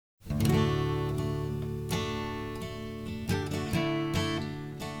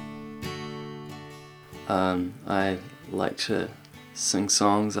I like to sing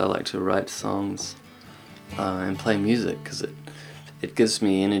songs, I like to write songs, and play music because it gives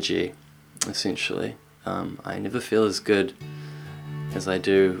me energy, essentially. I never feel as good as I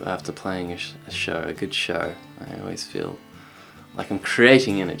do after playing a good show. I always feel like I'm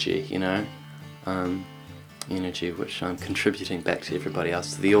creating energy, energy which I'm contributing back to everybody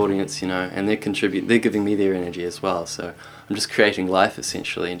else, to the audience, and they're giving me their energy as well. So I'm just creating life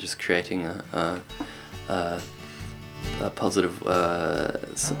essentially, and just creating a positive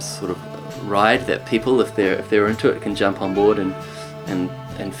some sort of ride that people, if they're into it, can jump on board and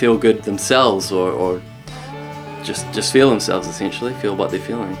feel good themselves, or just feel themselves, essentially feel what they're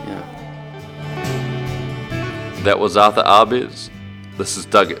feeling. That was Arthur Arbez. This is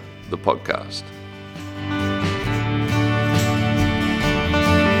Dug It, the podcast.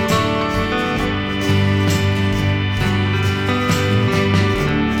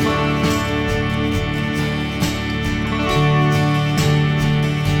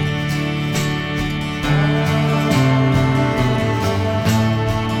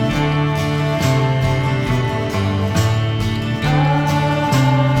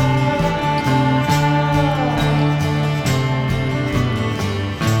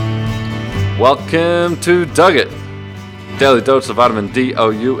 Welcome to Dug It, daily dose of vitamin D,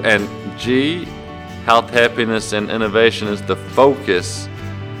 O-U, and G. Health, happiness, and innovation is the focus,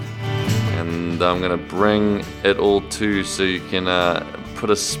 and I'm going to bring it all to you so you can put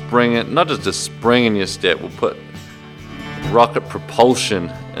a spring in, not just a spring in your step, we'll put rocket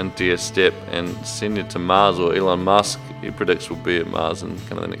propulsion into your step and send you to Mars, or Elon Musk, he predicts will be at Mars in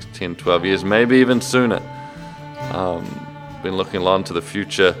kind of the next 10, 12 years, maybe even sooner. Been looking a lot into the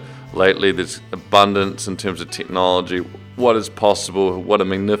future. Lately, there's abundance in terms of technology, what is possible, what a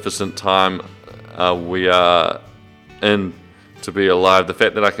magnificent time we are in to be alive. The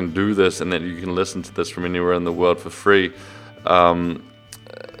fact that I can do this and that you can listen to this from anywhere in the world for free,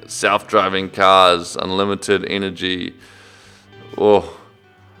 self-driving cars, unlimited energy, or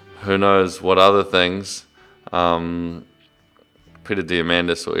who knows what other things. Peter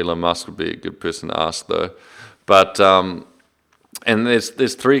Diamandis or Elon Musk would be a good person to ask, though. But and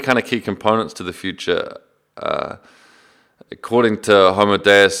there's three kind of key components to the future. According to Homo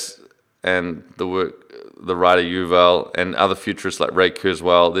Deus and the writer Yuval and other futurists like Ray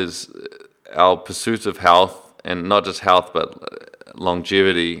Kurzweil, there's our pursuit of health, and not just health, but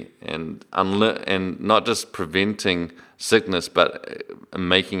longevity, and not just preventing sickness, but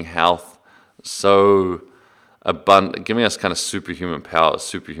making health so abundant, giving us kind of superhuman power,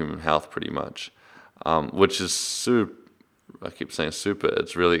 superhuman health pretty much, which is super. I keep saying super,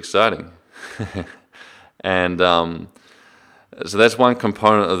 it's really exciting. And so that's one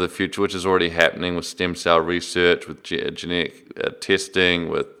component of the future, which is already happening with stem cell research, with genetic testing,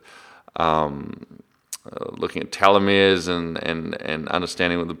 with looking at telomeres and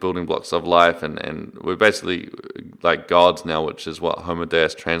understanding what the building blocks of life. And we're basically like gods now, which is what Homo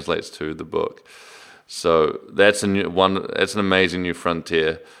Deus translates to, the book. So that's that's an amazing new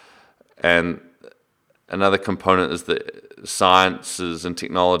frontier. And another component is the sciences and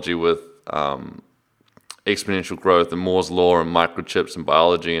technology with exponential growth and Moore's law and microchips and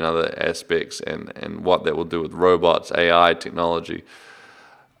biology and other aspects, and what that will do with robots, AI technology,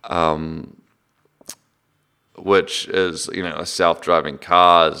 which is self-driving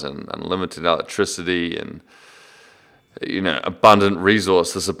cars and unlimited electricity and abundant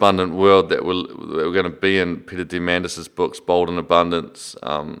resource, this abundant world that we're going to be in. Peter Diamandis' books, Bold and Abundance,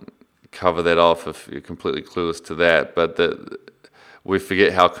 cover that off if you're completely clueless to that, but we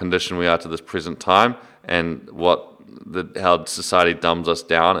forget how conditioned we are to this present time, and how society dumbs us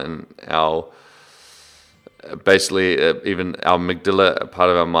down, and even our amygdala, part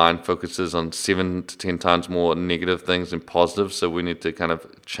of our mind, focuses on 7 to 10 times more negative things than positive. So we need to kind of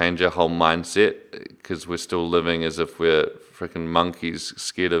change our whole mindset, because we're still living as if we're freaking monkeys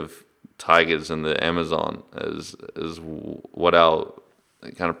scared of tigers in the Amazon, is what our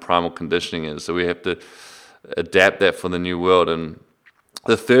kind of primal conditioning is. So we have to adapt that for the new world. And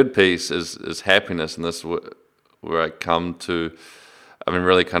the third piece is happiness, and this is where I come to. I've been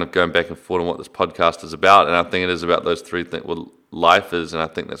really kind of going back and forth on what this podcast is about, and I think it is about those three things. Well, life is, and I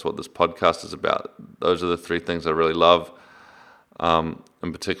think that's what this podcast is about. Those are the three things I really love, in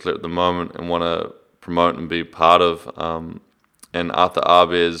particular at the moment, and want to promote and be part of. And Arthur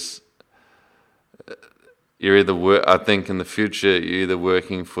Arbez, I think in the future, you're either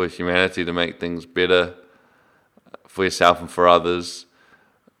working for humanity to make things better for yourself and for others,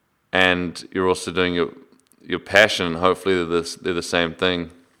 and you're also doing your passion. Hopefully they're the same thing.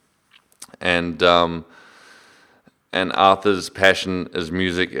 And Arthur's passion is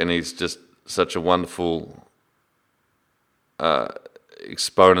music, and he's just such a wonderful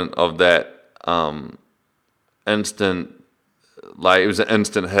exponent of that instant. Like, it was an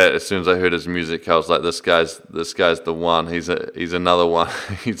instant hit. As soon as I heard his music, I was like, this guy's the one. He's another one.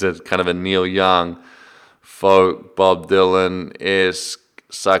 He's a kind of a Neil Young, folk, Bob Dylan-esque,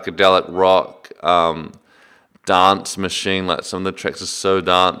 psychedelic rock, dance machine. Like, some of the tracks are so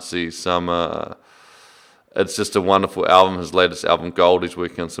dancey. It's just a wonderful album. His latest album, Gold, he's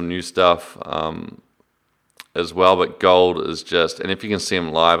working on some new stuff as well. But Gold is just, and if you can see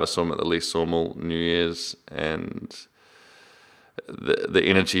him live, I saw him at the Lee Sawmill New Year's, and the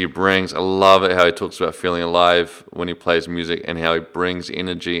energy he brings. I love it how he talks about feeling alive when he plays music, and how he brings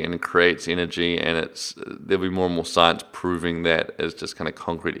energy and creates energy, and there'll be more and more science proving that as just kind of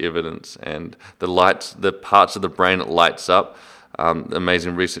concrete evidence. And the parts of the brain it lights up,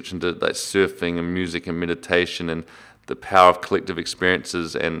 amazing research into like surfing and music and meditation and the power of collective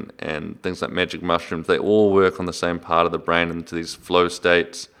experiences and things like magic mushrooms. They all work on the same part of the brain into these flow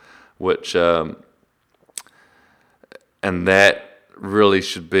states, which and that really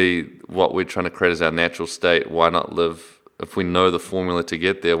should be what we're trying to create as our natural state. Why not live, if we know the formula to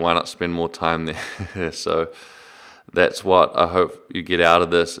get there, why not spend more time there? So that's what I hope you get out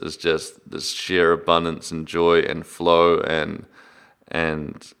of this, is just this sheer abundance and joy and flow, and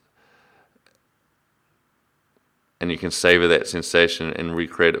you can savor that sensation and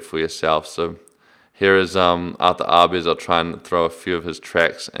recreate it for yourself. So here is Arthur Arbes. I'll try and throw a few of his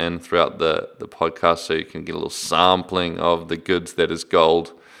tracks in throughout the podcast so you can get a little sampling of the goods that is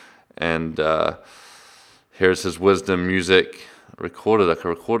gold. And here's his wisdom music recorded. It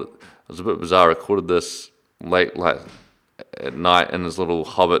was a bit bizarre. I recorded this late, like at night, in his little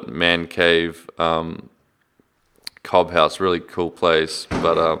Hobbit man cave, Cobb House. Really cool place.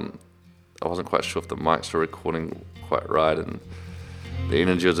 But I wasn't quite sure if the mics were recording quite right, and the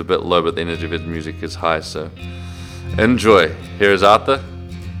energy was a bit low, but the energy of his music is high. So enjoy. Here is Arthur.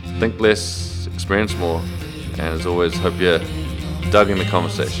 Think less, experience more. And as always, hope you dug in the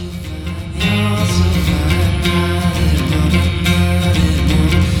conversation.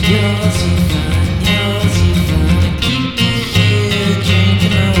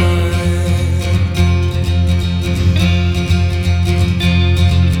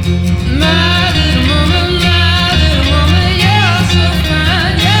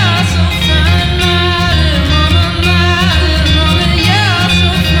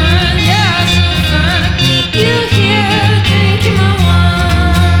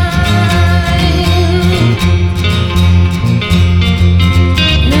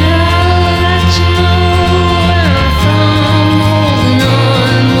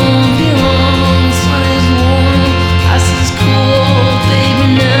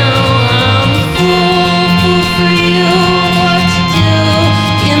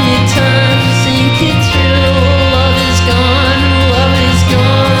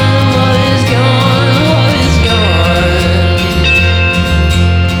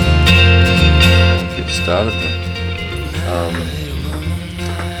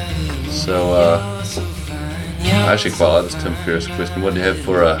 I actually quite like this Tim Ferriss question. What do you have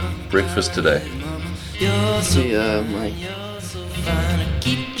for breakfast today? My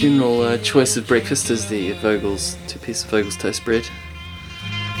general choice of breakfast is the Vogel's, 2-piece Vogel's toast bread,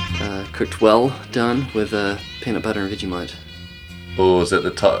 cooked well, done with peanut butter and Vegemite. Or is that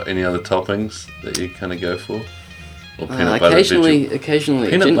the top? Any other toppings that you kind of go for? Or Occasionally.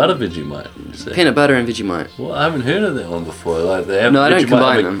 Peanut butter Vegemite. Peanut butter and Vegemite. Well, I haven't heard of that one before. Like they have no, I don't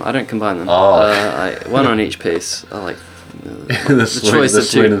combine them. I don't combine them. Oh. One on each piece. I like the choice of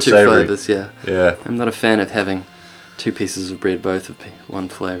two flavours. Yeah. I'm not a fan of having 2 pieces of bread, both of one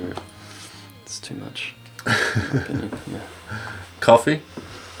flavour. It's too much. In my opinion. Yeah. Coffee?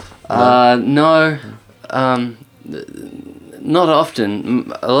 No. Not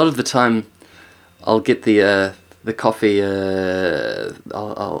often. A lot of the time, I'll get the coffee. I'll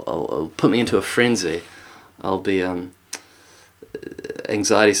put me into a frenzy. I'll be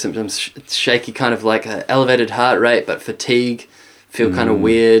anxiety symptoms, shaky, kind of like an elevated heart rate, but fatigue, feel kind of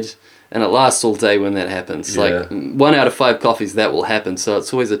weird, and it lasts all day when that happens. Yeah. Like 1 out of 5 coffees that will happen, so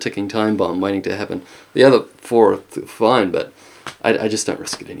it's always a ticking time bomb waiting to happen. The other 4 are fine, but I just don't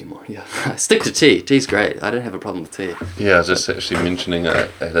risk it anymore. Yeah, I stick to tea. Tea's great. I don't have a problem with tea. Yeah, I was just actually mentioning I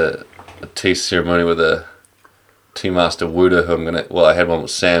had a tea ceremony with a tea master, Wuda, who I had one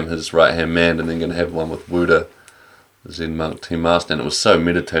with Sam, his right hand man, and then going to have one with Wuda, the Zen monk tea master, and it was so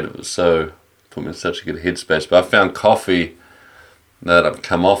meditative. It was put me in such a good headspace. But I found coffee, now that I've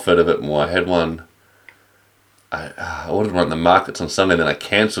come off it a bit more. I had one. I ordered one at the markets on Sunday, then I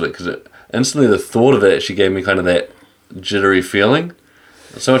cancelled it because instantly the thought of it actually gave me kind of that jittery feeling.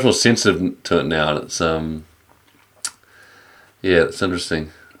 so much more sensitive to it now. And it's it's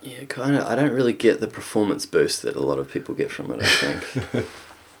interesting. Yeah, kind of. I don't really get the performance boost that a lot of people get from it, I think.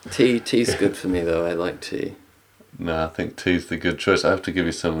 Tea's good for me, though. I like tea. No, I think tea's the good choice. I have to give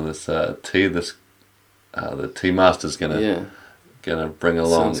you some of this tea. The Tea Master's gonna bring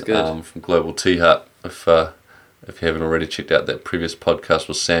along from Global Tea Hut. If you haven't already checked out that previous podcast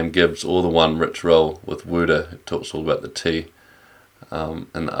with Sam Gibbs, or the one Rich Roll with Wuda, who talks all about the tea and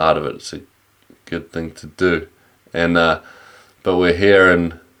the art of it. It's a good thing to do. And but we're here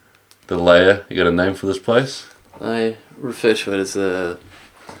in the Layer. You got a name for this place? I refer to it as the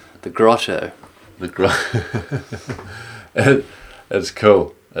grotto. The It's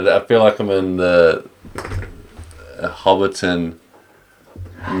cool. I feel like I'm in the Hobbiton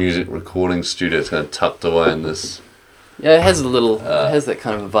music recording studio. It's kind of tucked away in this. Yeah, it has a little. It has that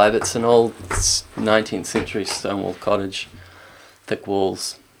kind of a vibe. It's an old 19th century stone wall cottage, thick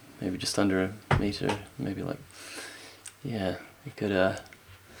walls, maybe just under a meter, maybe a good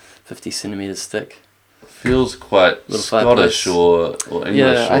 50 centimeters thick. Feels quite little Scottish or English.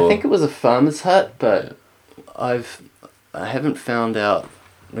 Yeah, I think it was a farmer's hut, but I haven't found out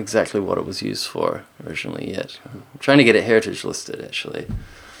exactly what it was used for originally yet. I'm trying to get it heritage listed, actually.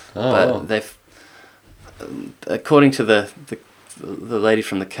 But they've, according to the lady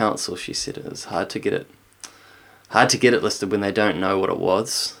from the council, she said it was hard to get it listed when they don't know what it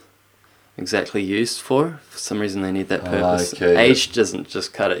was exactly used for. For some reason, they need that purpose. Okay. Age doesn't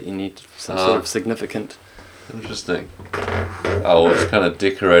just cut it. You need some sort of significant. Interesting. Oh, well, it's kind of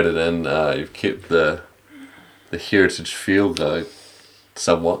decorated, and you've kept the heritage feel going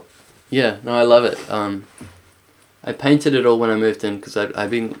somewhat. Yeah, no, I love it. I painted it all when I moved in because I've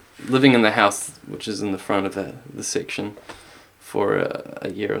been living in the house, which is in the front of the section, for a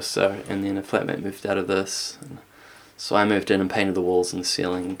year or so, and then a flatmate moved out of this. And so I moved in and painted the walls and the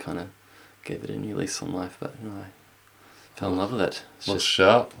ceiling and kind of gave it a new lease on life. But no, I fell in love with it. It's just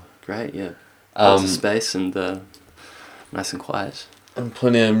sharp. Great, yeah. Lots of space and nice and quiet. And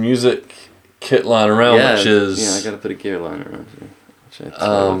plenty of music kit lying around, which is... Yeah, I got to put a gear line around here, which I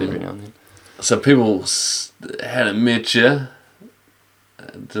throw every now and then. So people hadn't met you,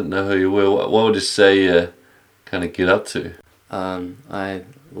 didn't know who you were. What would you say you kind of get up to? I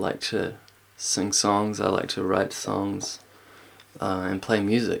like to sing songs, I like to write songs, and play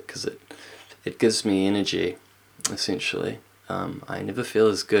music because it gives me energy, essentially. I never feel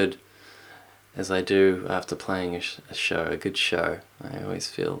as good as I do after playing a good show. I always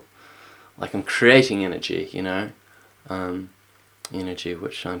feel like I'm creating energy, energy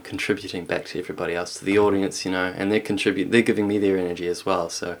which I'm contributing back to everybody else, to the audience, and they're giving me their energy as well.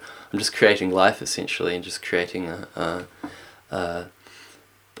 So I'm just creating life essentially, and just creating a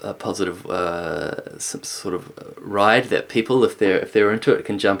positive some sort of ride that people, if they're into it,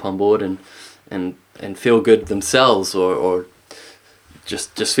 can jump on board and feel good themselves, or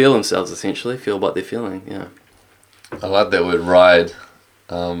just feel themselves, essentially feel what they're feeling. Yeah, I like that word, ride.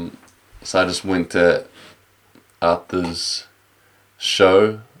 So I just went to Arthur's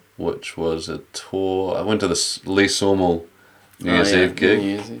show, which was a tour. I went to the Lee Sawmill New Year's Eve gig. New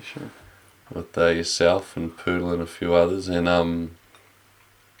Year's Eve, sure. With yourself and Poodle and a few others, and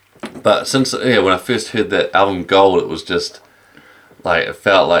but since when I first heard that album Gold, it was just like, it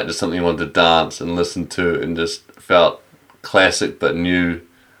felt like just something you wanted to dance and listen to, and just felt classic but new.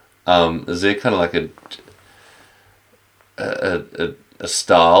 Is there kind of like a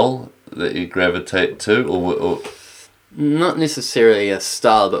style that you gravitate to, or not necessarily a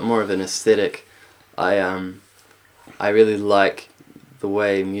style, but more of an aesthetic? I really like the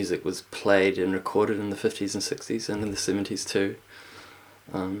way music was played and recorded in the 50s and 60s and in the 70s too.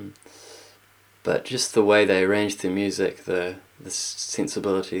 But just the way they arranged their music, the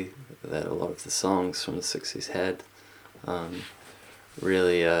sensibility that a lot of the songs from the 60s had,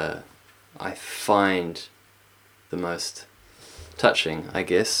 really I find the most touching, I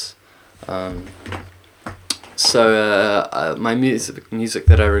guess. So my music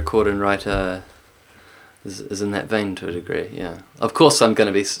that I record and write is in that vein to a degree, yeah. Of course I'm going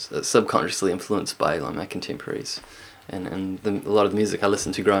to be subconsciously influenced by my contemporaries, and a lot of the music I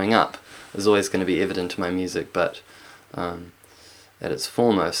listened to growing up is always going to be evident in my music, but at its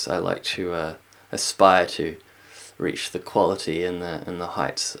foremost I like to aspire to reach the quality and the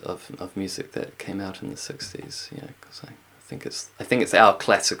heights of music that came out in the 60s, because I think it's our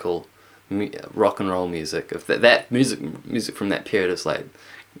classical rock and roll music. If that music from that period is like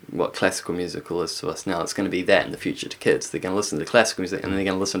what classical musical is to us now, it's going to be that in the future to kids. They're going to listen to classical music and they're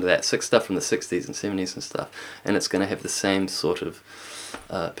going to listen to that stuff from the 60s and 70s and stuff, and it's going to have the same sort of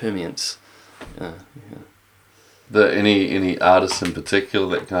permeance. Any artists in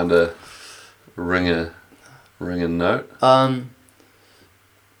particular that kind of ring a note?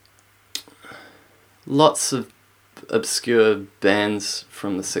 Lots of obscure bands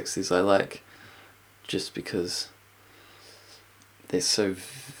from the 60s I like, just because they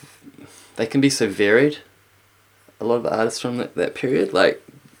can be so varied. A lot of artists from that period, like,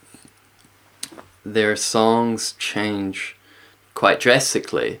 their songs change quite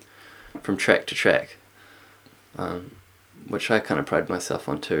drastically from track to track, which I kind of pride myself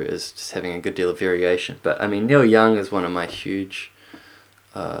on too, is just having a good deal of variation. But I mean, Neil Young is one of my huge...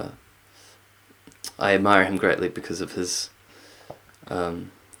 I admire him greatly because of his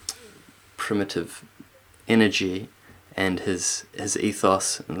primitive energy and his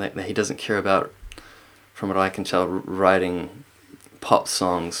ethos, and that he doesn't care about, from what I can tell, writing pop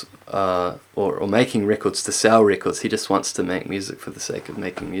songs or making records to sell records. He just wants to make music for the sake of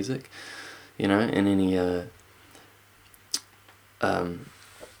making music, and any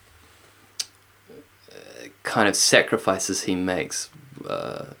kind of sacrifices he makes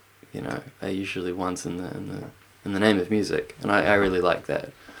are usually ones in the name of music, and I really like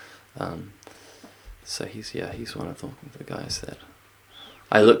that. So he's one of the guys that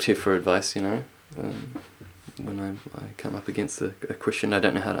I look to for advice, when I come up against a question I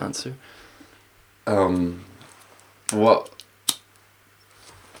don't know how to answer. What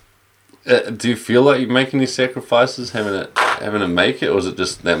do you feel like you make any sacrifices having to make it, or is it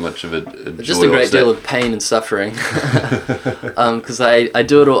just that much of a joy? Just a great deal of pain and suffering, because I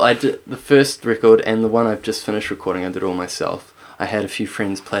do it all. I did the first record and the one I've just finished recording. I did it all myself. I had a few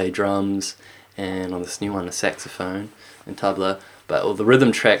friends play drums, and on this new one a saxophone and tabla. But all the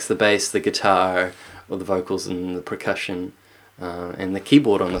rhythm tracks, the bass, the guitar, all the vocals and the percussion, and the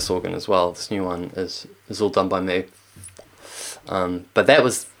keyboard on this organ as well. This new one is all done by me.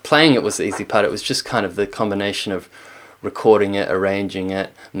 But playing it was the easy part. It was just kind of the combination of recording it, arranging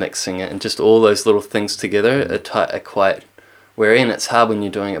it, mixing it, and just all those little things together are quite wherein it's hard when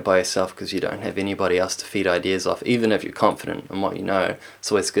you're doing it by yourself because you don't have anybody else to feed ideas off. Even if you're confident in what you know,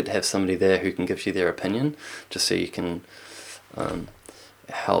 it's always good to have somebody there who can give you their opinion, just so you can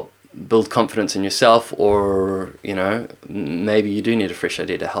help build confidence in yourself, or maybe you do need a fresh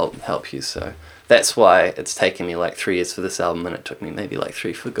idea to help you. So that's why it's taken me like 3 years for this album, and it took me maybe like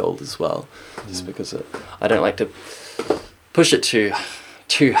 3 for Gold as well, just because I don't like to push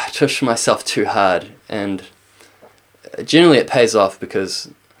myself too hard, and generally it pays off because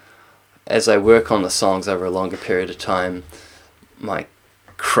as I work on the songs over a longer period of time, my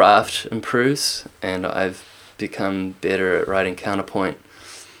craft improves, and I've become better at writing counterpoint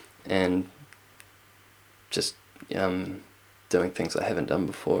and just doing things I haven't done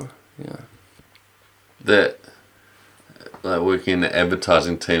before. That, like, working in the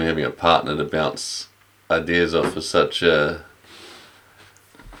advertising team, having a partner to bounce ideas off is such a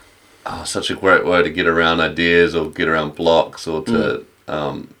great way to get around ideas or get around blocks, or to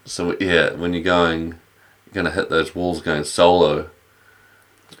when you're going to hit those walls going solo.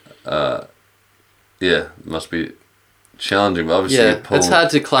 It must be challenging, but obviously it's hard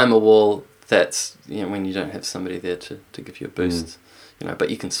to climb a wall that's when you don't have somebody there to give you a boost,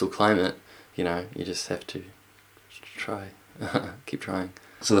 but you can still climb it. You just have to try, keep trying.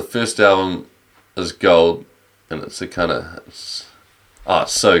 So the first album is Gold, and it's it's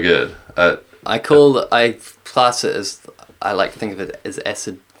so good. I class it as, I like to think of it as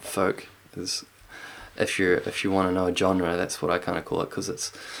acid folk. If you want to know a genre, that's what I kind of call it, because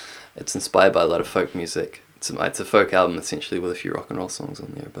it's inspired by a lot of folk music. It's a folk album essentially with a few rock and roll songs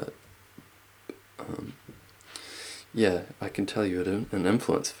on there, but I can tell you an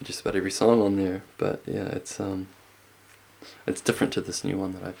influence for just about every song on there. But it's different to this new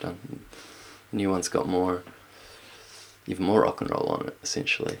one that I've done. The new one's got even more rock and roll on it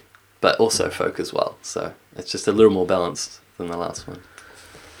essentially, but also folk as well. So it's just a little more balanced than the last one.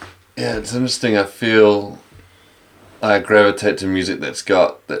 Yeah, it's interesting. I feel I gravitate to music that's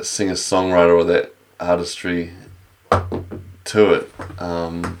got that singer-songwriter or that artistry to it.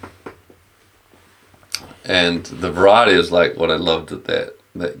 And the variety is like what I loved at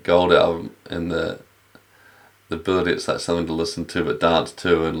that Gold album, and the ability, it's like something to listen to but dance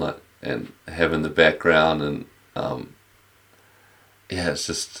to, and have in the background, and it's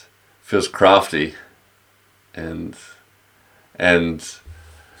just feels crafty and I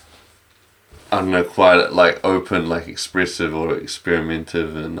don't know, quite like open, like expressive or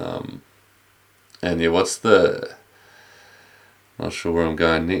experimentative, and what's the, I'm not sure where I'm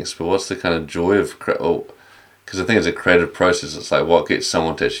going next, but what's the kind of joy of, because I think it's a creative process. It's like what gets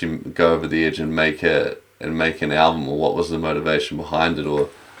someone to actually go over the edge and make an album, or what was the motivation behind it, or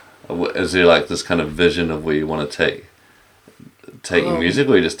Is there like this kind of vision of where you want to take your music,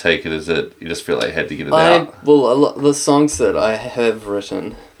 or you just take it as you just feel like you had to get it out? Well, a lot the songs that I have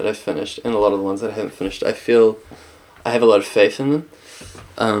written that I've finished, and a lot of the ones that I haven't finished, I feel I have a lot of faith in them.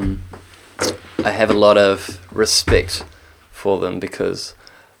 I have a lot of respect for them because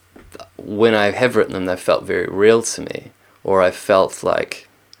when I have written them, they've felt very real to me, or I felt like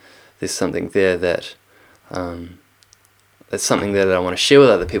there's something there that it's something there that I want to share with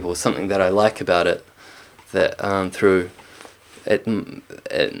other people, something that I like about it, that through it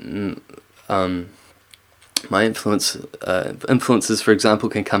my influences, for example,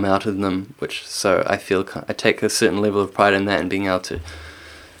 can come out of them, so I feel I take a certain level of pride in that, and being able to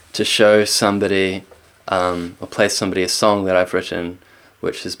show somebody or play somebody a song that I've written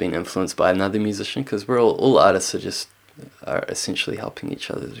which has been influenced by another musician, because we're all artists are essentially helping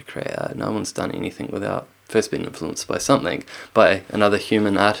each other to create art. No one's done anything without first being influenced by something, by another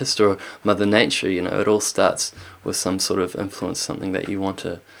human artist or Mother Nature. It all starts with some sort of influence, something that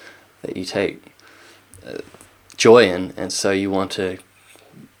you take joy in, and so you want to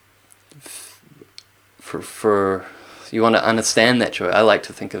you want to understand that joy. I like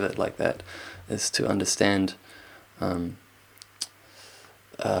to think of it like that, is to understand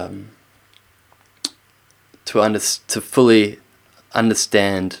to fully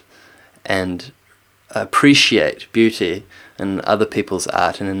understand and appreciate beauty in other people's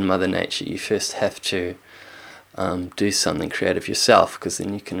art and in Mother Nature. You first have to do something creative yourself, because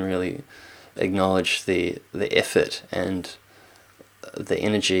then you can really acknowledge the effort and the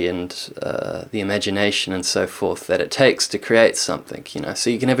energy and the imagination and so forth that it takes to create something. So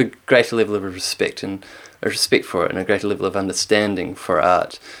you can have a greater level of respect for it, and a greater level of understanding for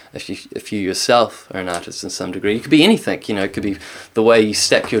art if you yourself are an artist in some degree. It could be anything. It could be the way you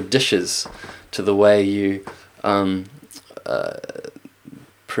stack your dishes, to the way you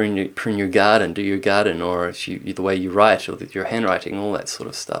prune your garden, do your garden, or if the way you write, or your handwriting, all that sort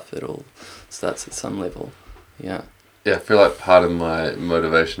of stuff. It all starts at some level. Yeah, I feel like part of my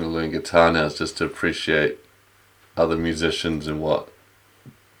motivation to learn guitar now is just to appreciate other musicians and what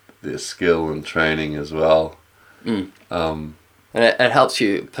their skill and training as well. And it helps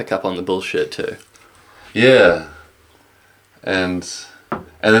you pick up on the bullshit too. Yeah, and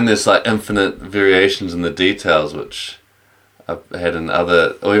then there's like infinite variations in the details, which I've had in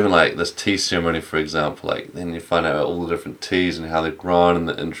other, or even like this tea ceremony, for example. Like then you find out all the different teas and how they're grown and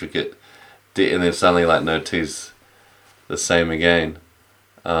the intricate, and then suddenly like no tea's the same again.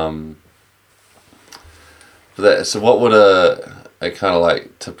 So what would a kind of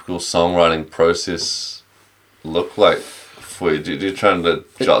like typical songwriting process look like for you? Do you try to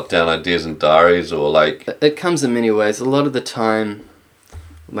jot down ideas in diaries, or like? It comes in many ways. A lot of the time,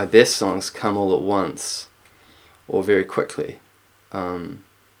 my best songs come all at once, or very quickly.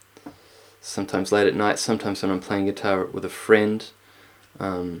 Sometimes late at night, sometimes when I'm playing guitar with a friend.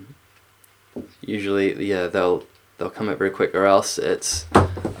 Usually, they'll come out very quick, or else it's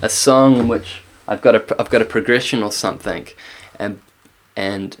a song in which I've got a progression or something,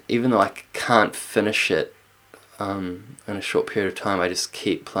 and even though I can't finish it in a short period of time, I just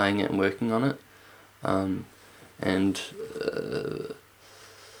keep playing it and working on it,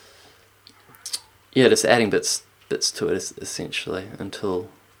 just adding bits to it essentially until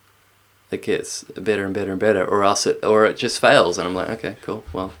it gets better and better and better, or it just fails, and I'm like, okay, cool,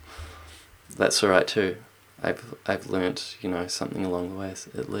 well, that's all right too. I've learnt, something along the way,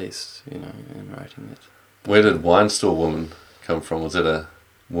 at least, in writing it. Where did Wine Store Woman come from? Was it a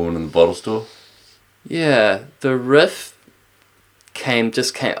woman in the bottle store? Yeah, the riff came.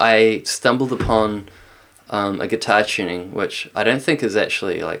 I stumbled upon a guitar tuning, which I don't think is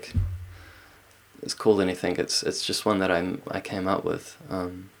actually it's called anything. It's just one that I came up with,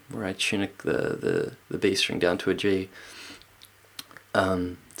 where I tune the B string down to a G.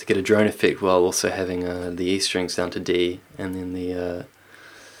 To get a drone effect while also having the E strings down to D, and then the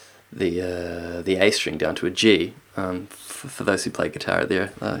A string down to a G. For those who play guitar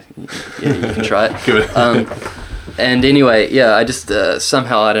there, you can try it. And anyway, I just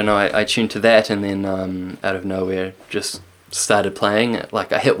somehow, I don't know, I tuned to that, and then out of nowhere just started playing it.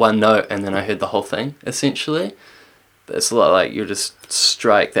 Like I hit one note and then I heard the whole thing essentially. But it's a lot like you just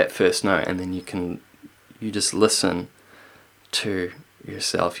strike that first note, and then you just listen to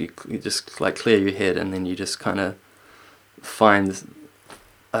yourself. You just clear your head, and then you just kind of find,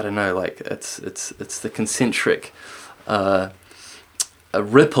 I don't know, it's the concentric a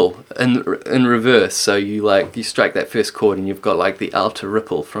ripple in reverse. So you strike that first chord, and you've got the outer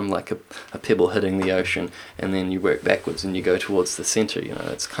ripple from a pebble hitting the ocean, and then you work backwards and you go towards the center.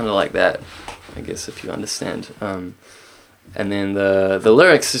 It's kind of like that, I guess, if you understand And then the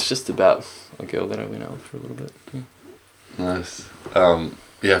lyrics is just about a girl that I went out with for a little bit. Yeah. Nice.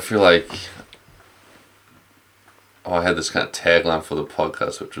 Yeah, I feel like I had this kind of tagline for the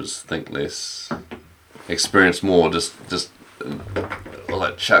podcast, which was think less, experience more. Just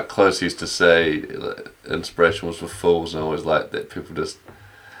like Chuck Close used to say, inspiration was for fools, and I always like that people just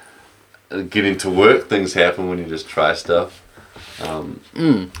get into work. Things happen when you just try stuff. So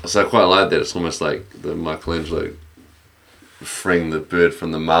I quite like that. It's almost like the Michelangelo freeing the bird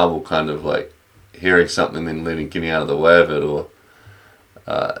from the marble, kind of like hearing something then getting out of the way of it, or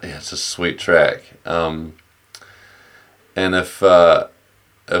yeah, it's a sweet track. And if well,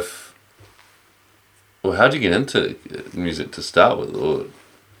 how'd you get into music to start with, or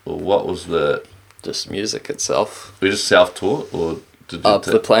what was the Just music itself. were you just self-taught, or did you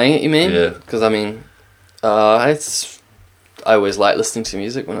The playing it, you mean? Yeah. Because I mean, I always liked listening to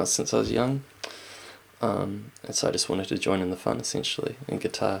music since I was young, and so I just wanted to join in the fun essentially. And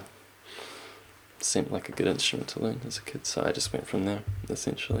guitar seemed like a good instrument to learn as a kid, so I just went from there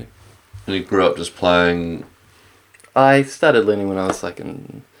essentially. And you grew up just playing? I started learning when I was like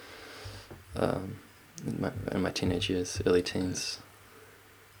in my teenage years, early teens.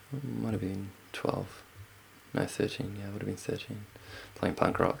 Might have been 12. No, 13. Yeah, I would have been 13. Playing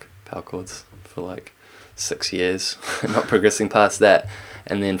punk rock, power chords for like 6 years, not progressing past that,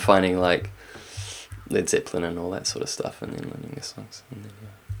 and then finding like Led Zeppelin and all that sort of stuff, and then learning the songs. And then, yeah.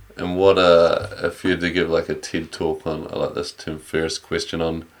 And what if you had to give like a TED talk on, I like this Tim Ferriss question,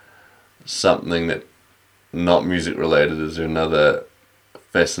 on something that not music related, is there another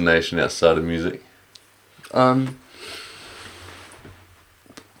fascination outside of music?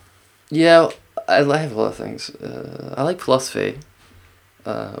 Yeah, I have a lot of things. I like philosophy,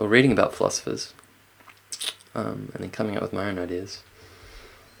 or reading about philosophers, and then coming up with my own ideas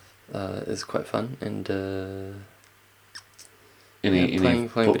is quite fun. And playing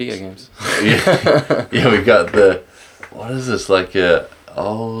video games. yeah, we got the, what is this, like a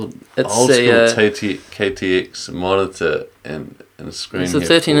old school KTX monitor and a screen. It's a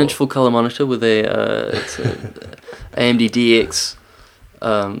 13-inch full color monitor with a AMD DX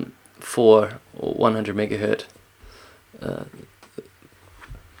 4 or 100 megahertz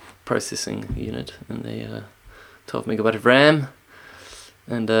processing unit, and a 12 megabyte of RAM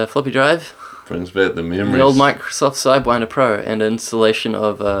and a floppy drive. Brings back the memories. The old Microsoft Sidewinder Pro and an installation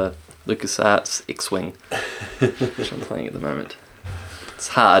of LucasArts X-Wing, which I'm playing at the moment. It's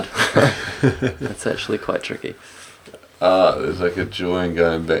hard. It's actually quite tricky. There's like a joy in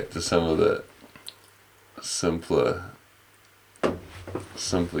going back to some of the simpler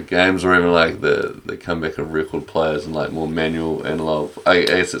games, or even like the comeback of record players and like more manual analog. I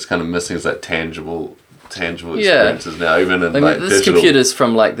guess it's kind of missing is like tangible experiences now, even in like this digital. computers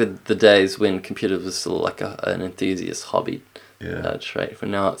from like the days when computers was still like an enthusiast hobby trait. For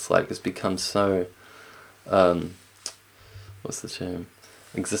now, it's like it's become so what's the term?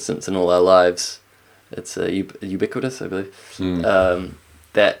 Existence in all our lives. It's ubiquitous, I believe.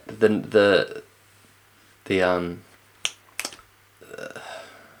 That the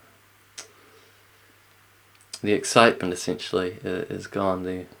excitement essentially is gone.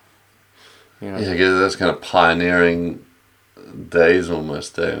 Yeah, I guess that's kind of pioneering days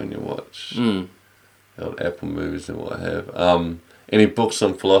almost, when you watch the old Apple movies and what have. Any books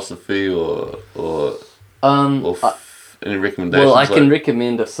on philosophy or any recommendations? Well, I can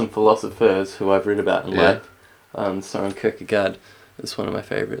recommend some philosophers who I've read about and like. Soren Kierkegaard is one of my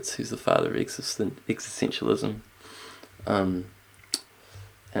favourites. He's the father of existentialism.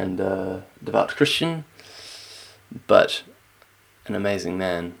 And devout Christian, but an amazing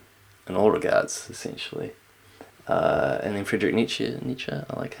man in all regards, essentially. And then Friedrich Nietzsche,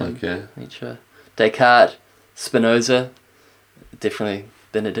 I like him. Okay. Nietzsche. Descartes, Spinoza, definitely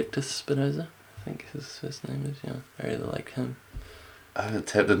Benedictus Spinoza, I think his first name is. Yeah, I really like him. I haven't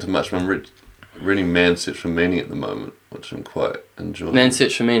tapped into much. I'm reading Man's Search for Meaning at the moment, which I'm quite enjoying. Man's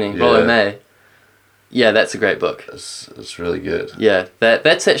Search for Meaning, Rollo May. Yeah, that's a great book. It's really good. Yeah,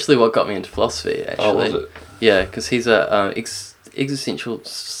 that's actually what got me into philosophy, actually. Oh, was it? Yeah, because he's a existential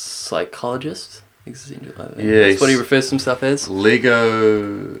psychologist. Yeah, that's what he refers to himself as.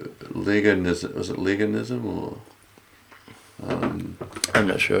 Leganism. Was it Leganism or? I'm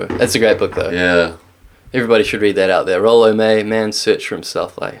not sure. That's a great book, though. Yeah. Everybody should read that out there. Rollo May, Man's Search for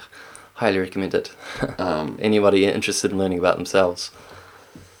Himself. I highly recommend it. Anybody interested in learning about themselves.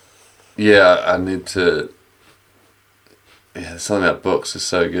 Yeah, I need to. Yeah, something about books is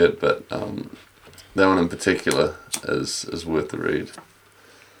so good, but that one in particular is worth the read.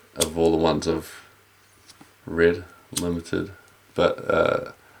 Of all the ones I've read, limited, but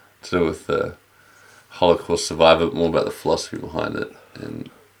to do with Holocaust survivor, but more about the philosophy behind it and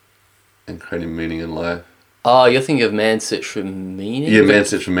creating meaning in life. Oh, you're thinking of Man's Search for Meaning? Yeah, Man's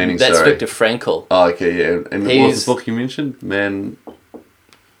Search for Meaning, That's sorry. Viktor Frankl. Oh, okay, yeah. And what was the book you mentioned? The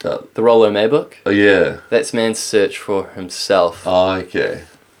Rollo May book? Oh, yeah. That's Man's Search for Himself. Oh, okay.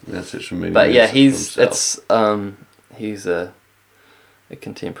 Man's Search for Meaning. But yeah, he's a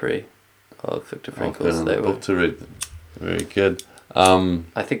contemporary of Viktor Frankl's. I've got a book to read. Very good.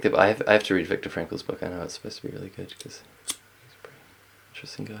 I think that I have to read Viktor Frankl's book. I know it's supposed to be really good because he's a pretty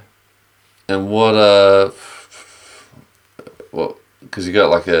interesting guy. And because you got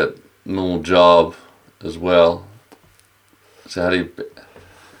like a normal job as well. So how do you?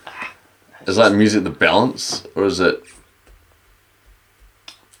 Is like music the balance, or is it?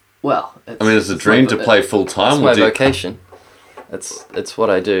 Well, it's a dream to play full time. It's my vocation. It's what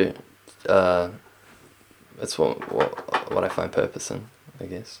I do. It's what I find purpose in, I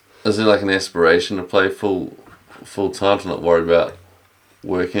guess. Is there like an aspiration to play full time, to not worry about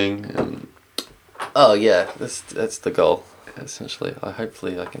working and? Oh yeah, that's the goal. Essentially,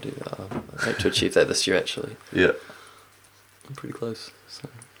 hopefully I can do that. I hope to achieve that this year. Actually. Yeah. I'm pretty close. So.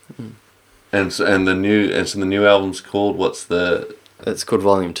 And so the new album's called, what's the? It's called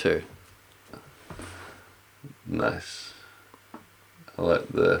Volume 2. Nice. I like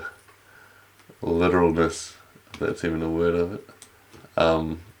the literalness, if that's even a word of it.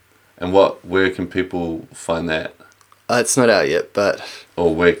 And where can people find that? It's not out yet, but.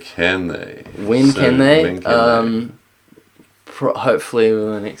 Or where can they? When can they? Hopefully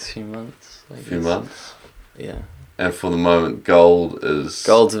within the next few months. A few months? Yeah. And for the moment, Gold's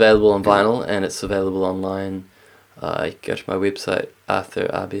available on vinyl, and it's available online. You can go to my website,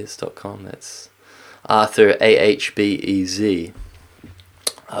 arthurabez.com. That's Arthur, AHBEZ.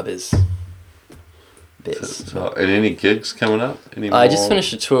 Abez. So, and any gigs coming up? I just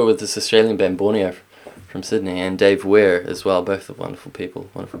finished a tour with this Australian band, Borneo, from Sydney, and Dave Ware as well. Both are wonderful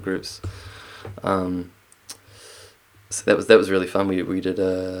people, wonderful groups. So that was really fun. We did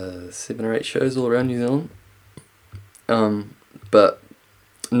 7 or 8 shows all around New Zealand. But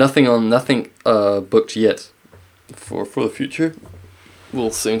nothing booked yet for the future. We'll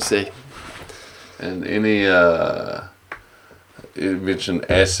soon see. And any you mentioned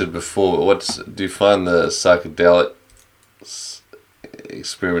acid before. Do you find the psychedelic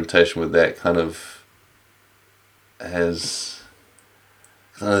experimentation with that kind of has?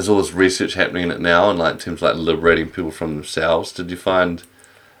 There's all this research happening in it now, and like in terms of like liberating people from themselves. Did you find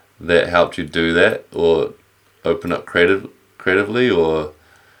that helped you do that, or open up creatively, or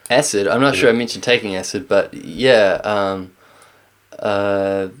acid? I'm not sure I mentioned taking acid, but yeah,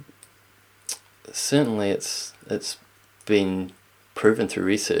 certainly it's been proven through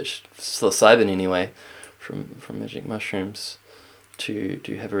research, psilocybin anyway, from magic mushrooms, to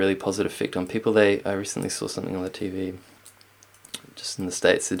have a really positive effect on people. I recently saw something on the TV. Just in the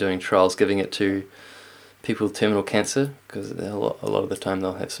States, they're doing trials giving it to people with terminal cancer, because a lot of the time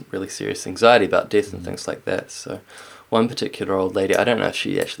they'll have some really serious anxiety about death and things like that. So one particular old lady, I don't know if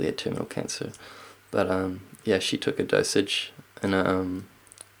she actually had terminal cancer, but yeah, she took a dosage in a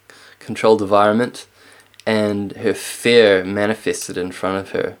controlled environment, and her fear manifested in front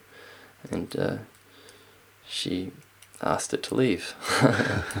of her, and she asked it to leave.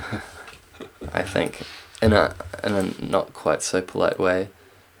 I think in a not quite so polite way,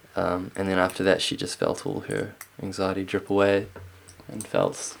 and then after that she just felt all her anxiety drip away, and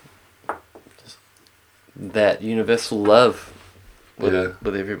felt just that universal love with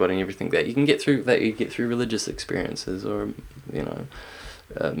everybody and everything that you can get through religious experiences, or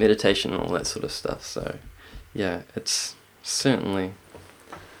meditation and all that sort of stuff. So yeah, it's certainly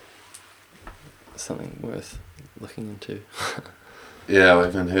something worth looking into. Yeah, I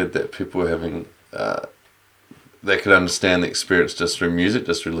even heard that people were having they could understand the experience just through music,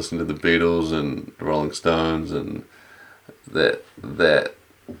 just through listening to the Beatles and the Rolling Stones, and that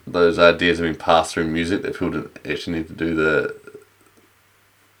those ideas have been passed through music, that people didn't actually need to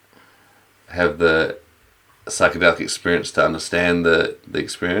have the psychedelic experience to understand the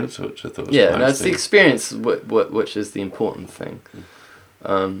experience, which I thought was it's the experience which is the important thing.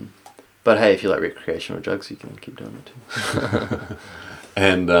 But hey, if you like recreational drugs, you can keep doing it too.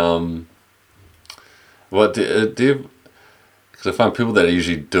 And what do you? Because I find people that are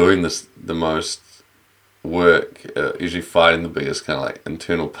usually doing the most work usually fighting the biggest kind of like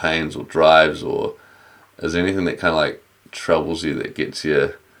internal pains or drives, or is there anything that kind of like troubles you, that gets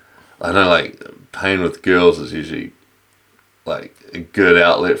you? I know, like pain with girls is usually like a good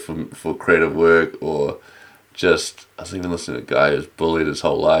outlet for creative work, or just, I was even listening to a guy who's bullied his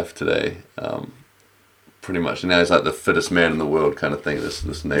whole life today, pretty much, now he's like the fittest man in the world kind of thing,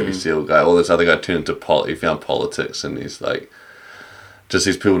 this Navy SEAL guy. All this other guy turned into he found politics, and he's like, just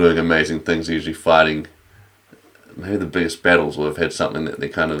these people doing amazing things, usually fighting maybe the biggest battles, or have had something that they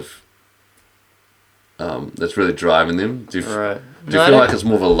kind of, that's really driving them. Do you feel like it's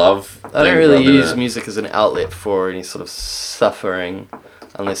more of a love thing? I don't really use music as an outlet for any sort of suffering,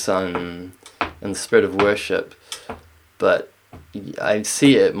 unless I'm in the spirit of worship. But I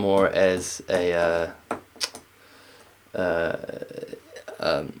see it more as an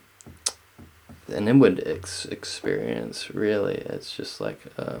inward experience, really. It's just like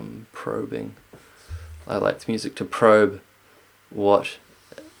probing. I like music to probe what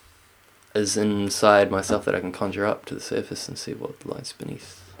is inside myself that I can conjure up to the surface and see what lies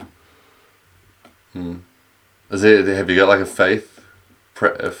beneath. Have you got like a faith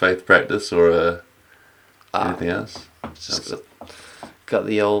practice or anything else? Just got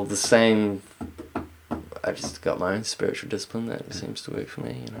the same. I just got my own spiritual discipline that seems to work for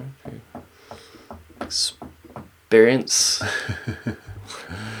me, through experience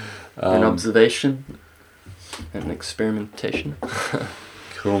and observation and experimentation.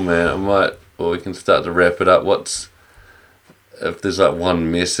 Cool, man. We can start to wrap it up. If there's like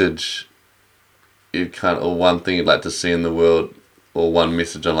one message or one thing you'd like to see in the world, or one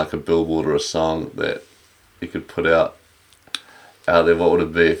message on like a billboard or a song that you could put out there, what would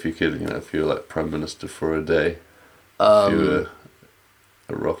it be if you could, if you were like Prime Minister for a day? If you were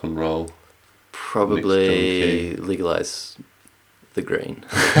a rock and roll. Probably legalize the green.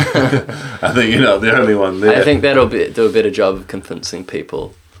 I think you're not the only one there. I think that'll do a better job of convincing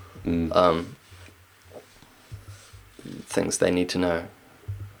people things they need to know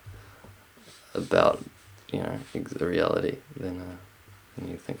about, the reality than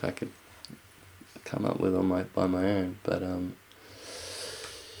you think I could come up with by my own. But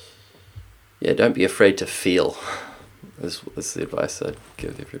don't be afraid to feel. Is the advice I'd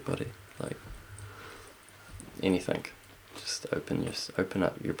give everybody. Like anything. Just open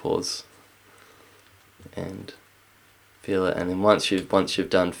up your pores and feel it, and then once you've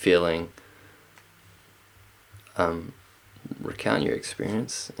done feeling, recount your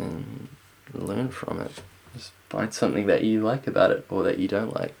experience and learn from it. Just find something that you like about it or that you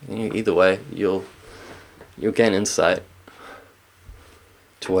don't like. Either way, you'll gain insight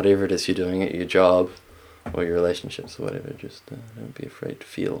to whatever it is you're doing at your job or your relationships or whatever. Just don't be afraid to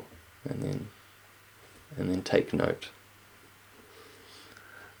feel, and then take note.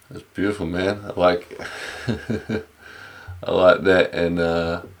 That's beautiful, man. I like that, and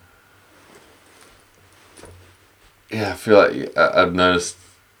I feel like I've noticed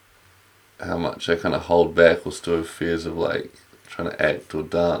how much I kind of hold back or still have fears of like trying to act or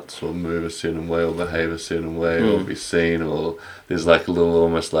dance or move a certain way or behave a certain way or be seen, or there's like a little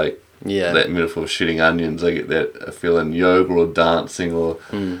almost like that metaphor of shitting onions. I get that I feel in yoga or dancing or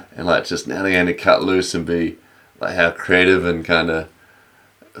and like just now and again to cut loose and be like how creative and kind of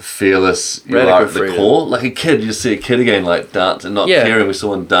fearless you are at the core. Like a kid, you see a kid again like dance and not caring with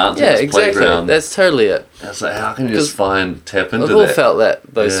someone dancing at his playground. That's totally it. It's like, how can you just tap into that? We've all felt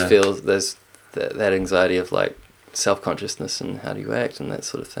those feels, that anxiety of like self-consciousness and how do you act and that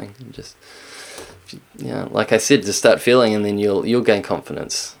sort of thing. And just, like I said, just start feeling, and then you'll gain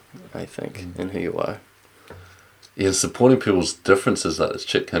confidence, I think, in who you are. Yeah, supporting people's differences. Like this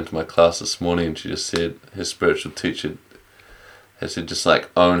chick came to my class this morning and she just said her spiritual teacher has said just like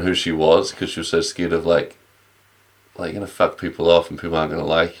own who she was, because she was so scared of like you're gonna fuck people off and people aren't gonna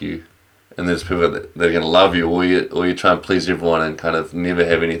like you, and there's people that are gonna love you, or you try and please everyone and kind of never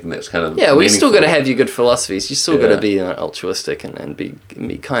have anything that's kind of you still got to have your good philosophies. You still got to be altruistic and be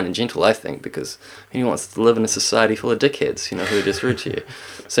kind and gentle, I think, because who wants to live in a society full of dickheads, who are just rude to you.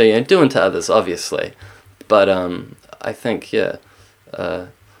 So do unto others, obviously, but I think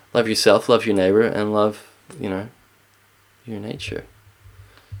love yourself, love your neighbor, and love your nature.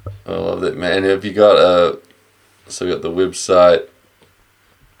 I love that, man. Have you got we got the website,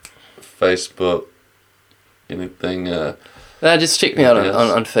 Facebook, anything? Just check me out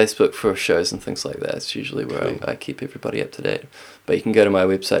on Facebook for shows and things like that. It's usually where I keep everybody up to date. But you can go to my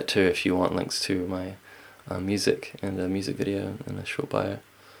website too if you want links to my music and a music video and a short bio.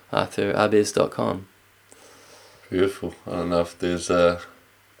 ArthurAbez.com. Beautiful. I don't know if there's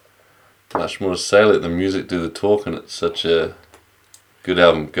much more to say. Let the music do the talking. It's such a good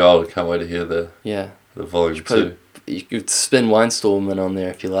album. Gold. I can't wait to hear the volume 2. You could spin Windstorming on there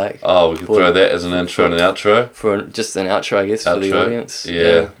if you like. Oh, we could throw that as an intro and an outro. For just an outro, I guess, for the audience.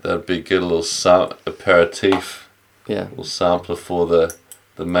 Yeah, that'd be good. A little aperitif. Yeah. A little sampler for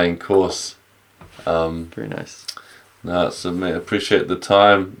the main course. Very nice. No, so man, appreciate the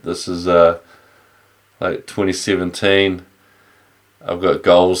time. This is like 2017, I've got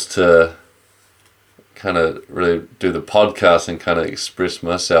goals to kind of really do the podcast and kind of express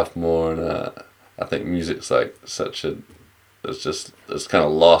myself more. And I think music's like it's kind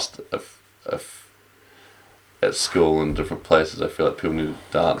of lost if at school and different places. I feel like people need to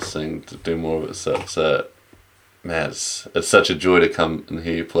dance, sing, to do more of it. So it's such a joy to come and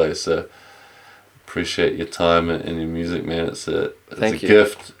hear you play. So appreciate your time and your music, man. It's a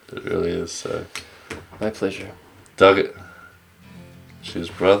gift. It really is. So my pleasure. Dug it. Cheers,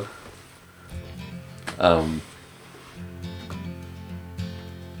 brother. It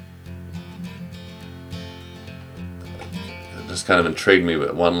just kind of intrigued me.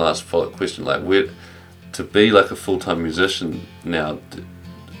 But one last follow-up question: like, where to be like a full-time musician now?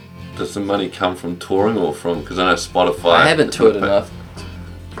 Does the money come from touring or from? Because I know Spotify. I haven't toured enough,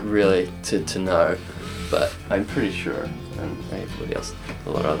 really, to know, but I'm pretty sure, and everybody else, a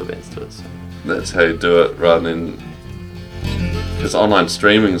lot of other bands do it. So. That's how you do it, rather than because online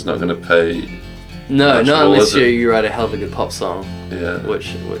streaming is not going to pay. No, not unless you write a hell of a good pop song. Yeah.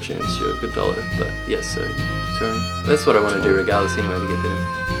 Which earns you a good dollar. But yes, so touring. That's what I want to do, regardless, anyway, to get there.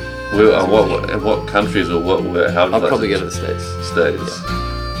 What countries or how? I'll probably go to the States. States. Yeah.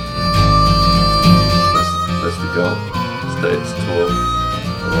 That's the goal. States tour.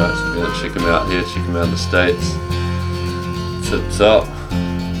 Alright, so we're gonna check them out here, check them out in the States. Tips up.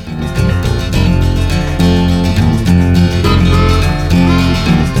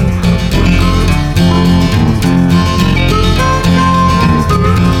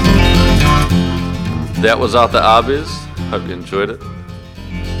 That was Arthur Arbes. Hope you enjoyed it.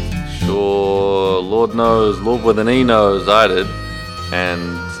 Sure, Lord knows, Lord with an E knows, I did.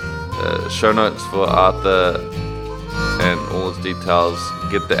 And show notes for Arthur and all his details.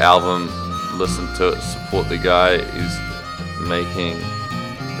 Get the album, listen to it, support the guy. He's making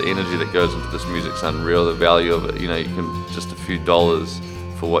the energy that goes into this music's unreal. The value of it, you can just a few dollars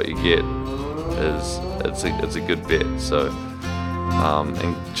for what you get it's a good bet. So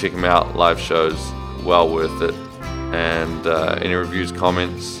and check him out, live shows, well worth it. And any reviews,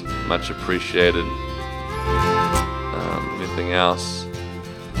 comments, much appreciated. Anything else?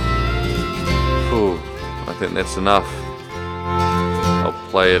 I think that's enough. I'll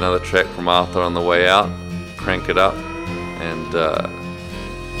play another track from Arthur on the way out, crank it up, and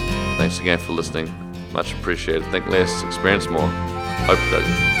thanks again for listening. Much appreciated. Think less, experience more. Hope you dug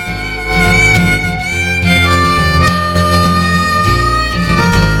it.